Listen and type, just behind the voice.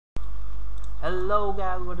Hello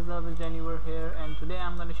guys, what is up? It's Jennifer here, and today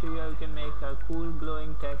I'm going to show you how you can make a cool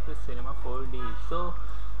glowing text with Cinema 4D. So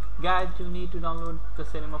guys, you need to download the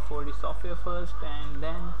Cinema 4D software first and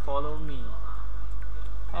then follow me.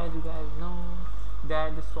 As you guys know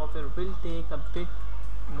that the software will take a bit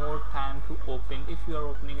more time to open. If you are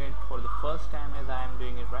opening it for the first time as I am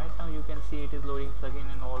doing it right now, you can see it is loading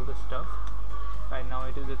plugin and all the stuff. Right now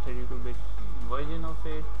it is a 32-bit version of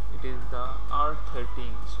it. It is the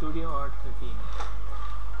R13 Studio R13.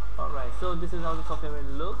 Alright, so this is how the software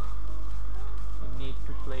will look. You need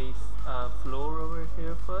to place a floor over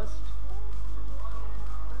here first.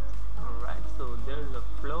 Alright, so there's a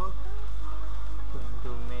floor. Going to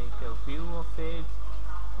make a view of it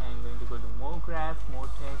and going to go to more graph, more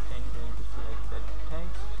text, and going to select that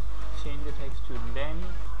text, change the text to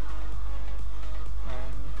Danny,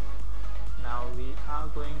 and now we are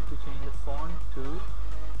going to change the font to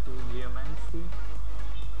Geomancy,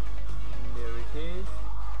 and there it is,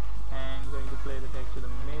 and going to play the text to the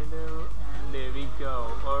middle, and there we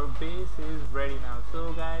go. Our base is ready now.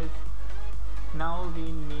 So guys, now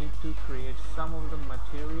we need to create some of the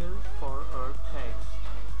material for our text.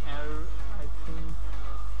 And I think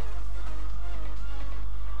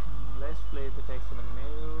let's place the text in the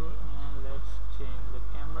middle, and let's change the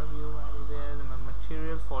camera view right there, the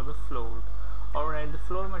material for the floor. Alright, the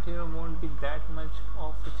floor material won't be that much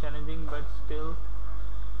of a challenging, but still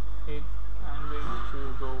I'm going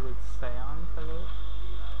to go with cyan color.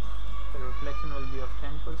 The reflection will be of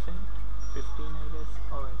 10%, 15 I guess.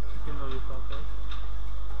 Alright, 15 will be perfect.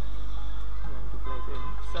 I'm going to place it.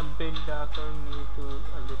 It's a bit darker, need to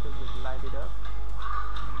a little bit light it up.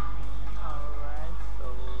 Alright, so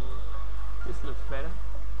this looks better.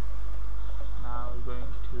 Now we're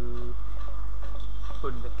going to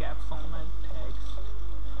put the caps on my text.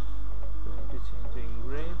 Going to change to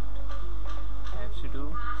engraved. Caps to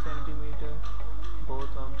 2 centimeter. Both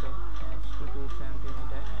of the caps to 2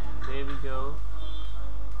 centimeter, and there we go.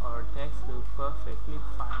 Our text looks perfectly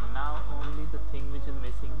fine. Now only the thing which is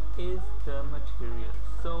missing is the material.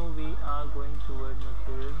 So we are going toward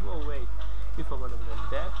materials. Oh wait, we forgot about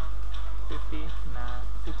the depth. 50. Nah,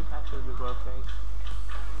 65 will be perfect.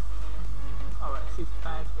 Alright,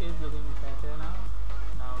 65 is looking better now.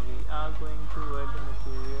 Now we are going toward the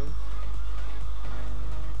materials and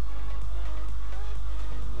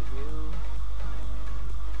in the view,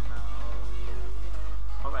 and now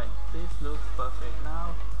alright, this looks perfect.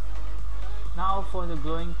 Now for the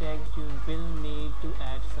glowing text, you will need to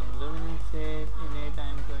add some luminance in it.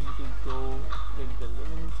 I'm going to go with the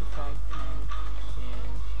luminance effect and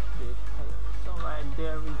change the colors. Alright,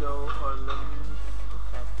 there we go. Our luminance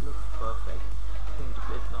effect looks perfect. Going to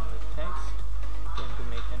place it on the text. Going to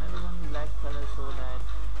make another one black color so that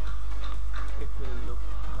it will look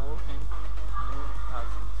more and more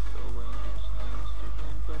classy. So going to change to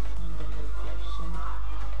 10% of the reflection,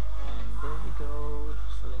 and there we go.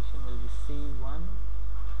 The selection will be C1.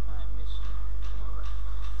 I missed it. Alright,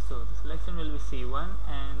 so the selection will be C1,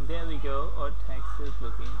 and there we go. Our text is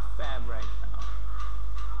looking fab right now.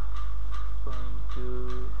 Going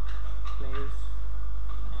to place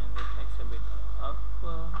and the text a bit up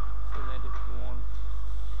so that it won't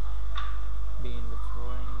be in the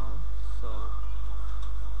floor anymore. So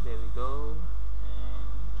there we go,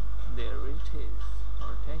 and there it is.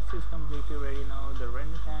 Our text is completely ready now. The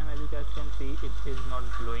render time, as you guys can see, it is not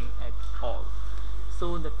glowing at all.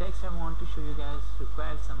 So the text I want to show you guys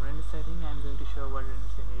requires some render setting. I'm going to show what render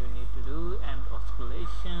setting you need to do, and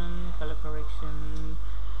oscillation, color correction,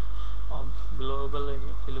 of global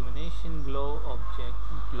illumination, glow, object,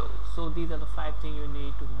 glow. So these are the 5 things you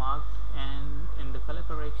need to mark, and in the color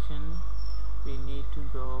correction we need to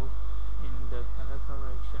go in the color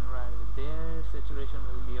correction right there. Saturation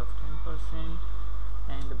will be of 10%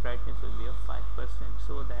 and the brightness will be of 5%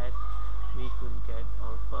 so that we could get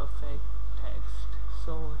our perfect text.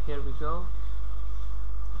 So here we go.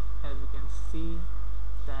 As you can see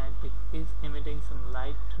that it is emitting some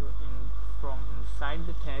light from inside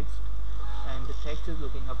the text, and the text is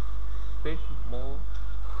looking a bit more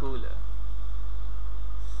cooler.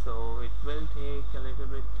 So it will take a little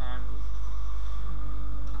bit time.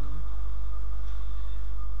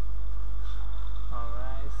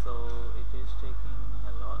 Alright, so it is taking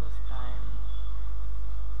a lot of time.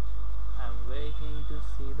 I'm waiting to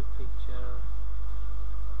see the picture.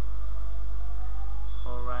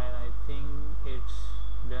 Alright, I think it's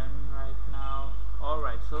done right now.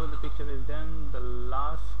 Alright, so the picture is done. The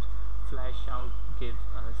last flash out gives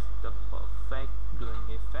us the perfect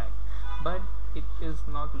glowing effect, but it is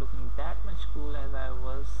not looking that much cool as I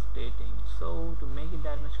was stating. So to make it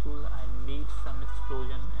that much cool, I need some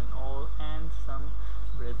explosion and all, and some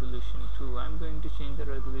resolution to. I'm going to change the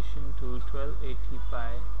resolution to 1280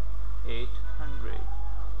 by 800.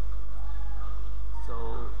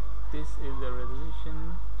 So this is the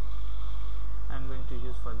resolution I'm going to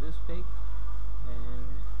use for this pic,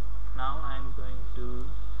 and now I'm going to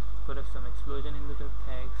put up some explosion into the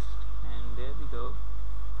text, and there we go,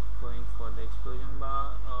 going for the explosion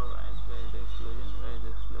bar. Alright, where is the explosion? Where is the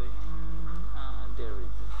explosion? There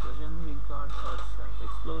is the explosion. We got ourselves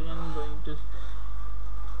explosion. Going to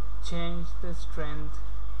change the strength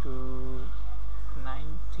to 90%. 90%.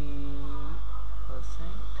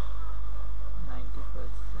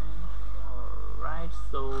 Alright,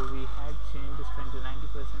 so we had changed the strength to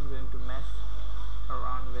 90%. Going to mess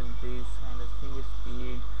around with this kind of thing: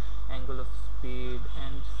 speed, angle of speed,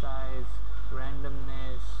 end size,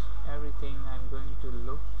 randomness, everything. I'm going to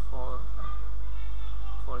look for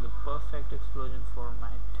the perfect explosion for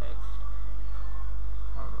my text.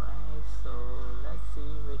 Alright, so let's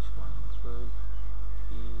see which one would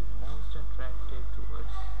be most attractive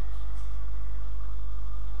towards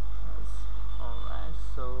us. Alright,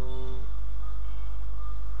 so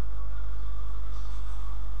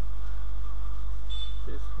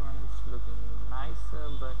this one's looking nicer,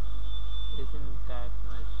 but isn't that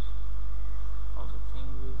much of a thing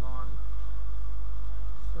we want.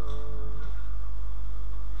 So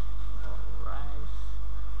alright,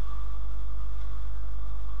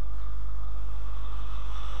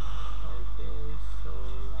 okay, so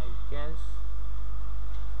I guess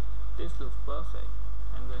this looks perfect.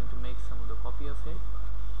 I'm going to make some of the copy of it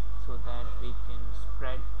so that we can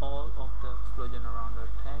spread all of the explosion around our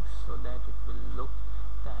text, so that it will look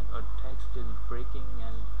that our text is breaking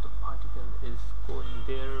and the particle is going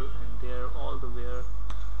there and there all the way.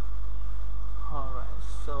 Alright,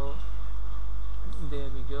 so there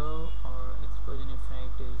we go. Our explosion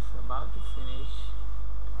effect is about to finish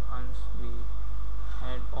once we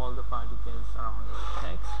had all the particles around our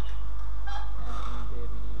text, and there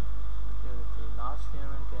is the last here,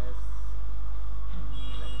 I guess.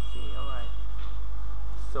 Let me see. Alright,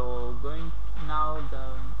 so going now,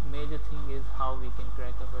 the major thing is how we can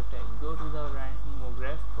crack up our text. Go to the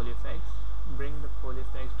graph polyeffects, bring the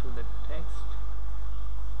polyeffects to the text.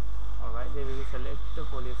 Alright, there we will select the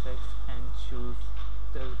polyeffects and choose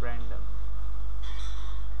the random.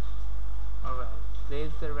 Alright,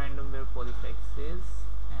 place the random where polyeffects is,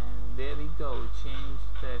 and there we go. Change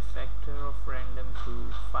the factor of random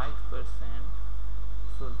to 5%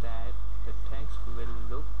 so that the text will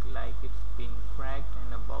look like it's being cracked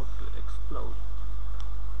and about to explode.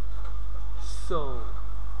 So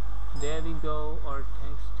there we go, our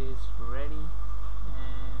text is ready,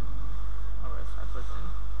 and alright, 5%.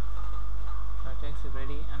 Our text is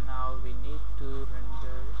ready, and now we need to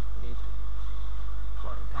render it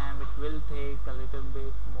for a time. It will take a little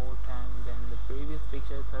bit more time than the previous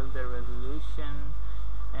picture because the resolution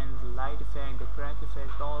and the light effect, the crack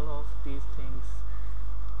effect, all of these things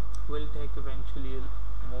will take eventually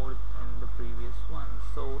more than the previous one.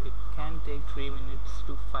 So it can take 3 minutes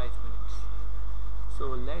to 5 minutes. So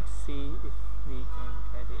let's see if we can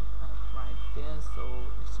get it up right there. So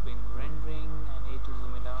it's been rendering. I need to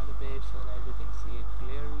zoom it out a bit so that you can see it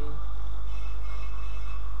clearly.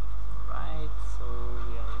 Right, so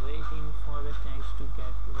we are waiting for the text to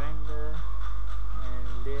get rendered, and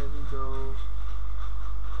there we go.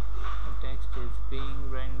 The text is being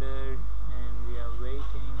rendered, and we are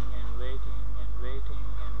waiting and waiting and waiting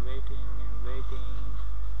and waiting and waiting.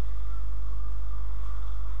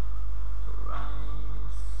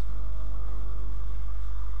 Right, so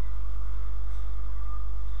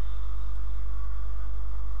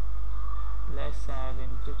let's add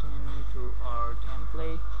entertainment to our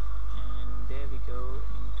template, and there we go,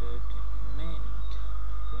 entertainment.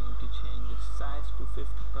 Going to change the size to 50%,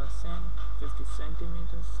 50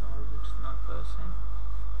 centimeters, sorry, it's not percent.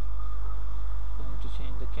 Going to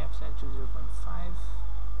change the cap size to 0.5.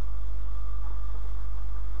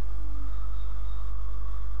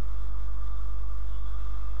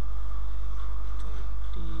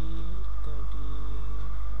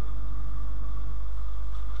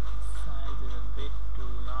 Size is a bit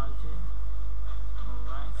too larger.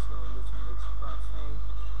 Alright, so this one looks perfect.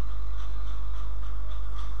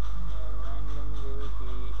 The random will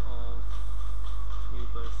be of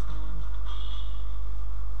 3%.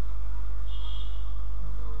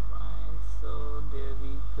 Alright, so there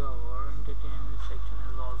we go. Our entertainment section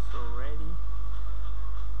is also ready.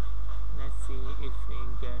 Let's see if we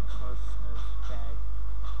get ourselves that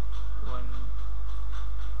one.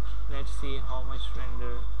 Let's see how much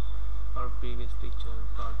render our previous picture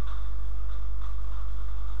got.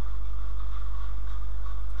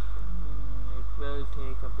 It will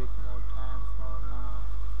take a bit more time for now.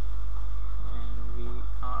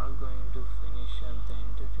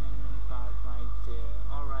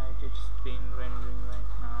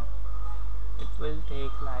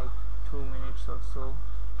 minutes or so.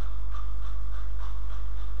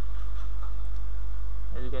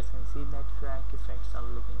 As you guys can see, that crack effects are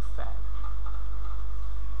looking fat.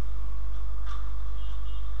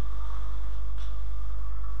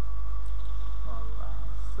 Alright,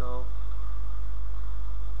 so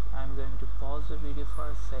I'm going to pause the video for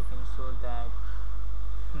a second so that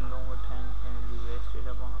no more time can be wasted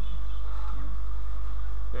upon him.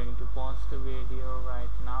 Going to pause the video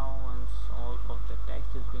right now once all of the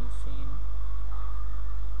text is being seen.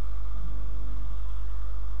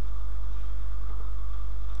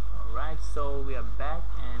 Alright, so we are back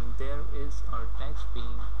and there is our text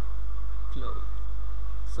being closed.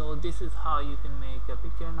 So this is how you can make a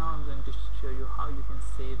picture. Now I'm going to show you how you can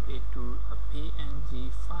save it to a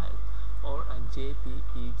PNG file or a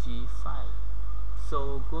JPEG file.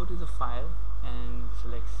 So go to the file and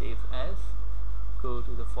select save as, go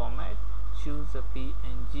to the format, choose a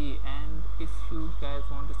PNG, and if you guys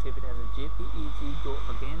want to save it as a JPEG, go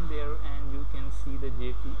again there and you can see the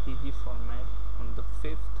JPEG format on the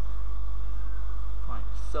 5th point.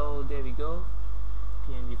 So there we go,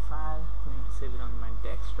 PNG file. I'm going to save it on my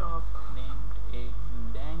desktop, named it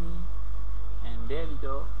Danny, and there we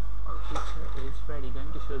go, our picture is ready.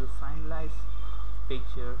 Going to show the finalized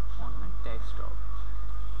picture on my desktop.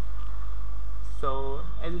 So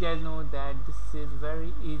as you guys know that this is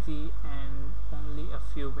very easy and only a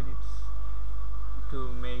few minutes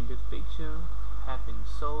to make this picture happen.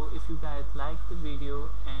 So if you guys liked the video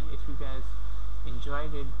and if you guys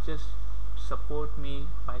enjoyed it, just support me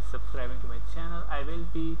by subscribing to my channel. I will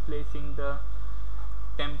be placing the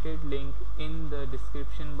template link in the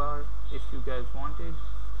description bar if you guys want it,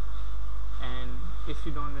 and if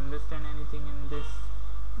you don't understand anything in this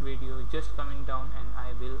video, just comment down and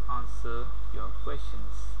I will answer your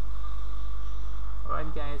questions.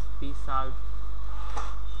 Alright guys, peace out.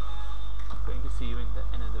 I'm going to see you in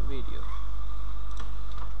another video.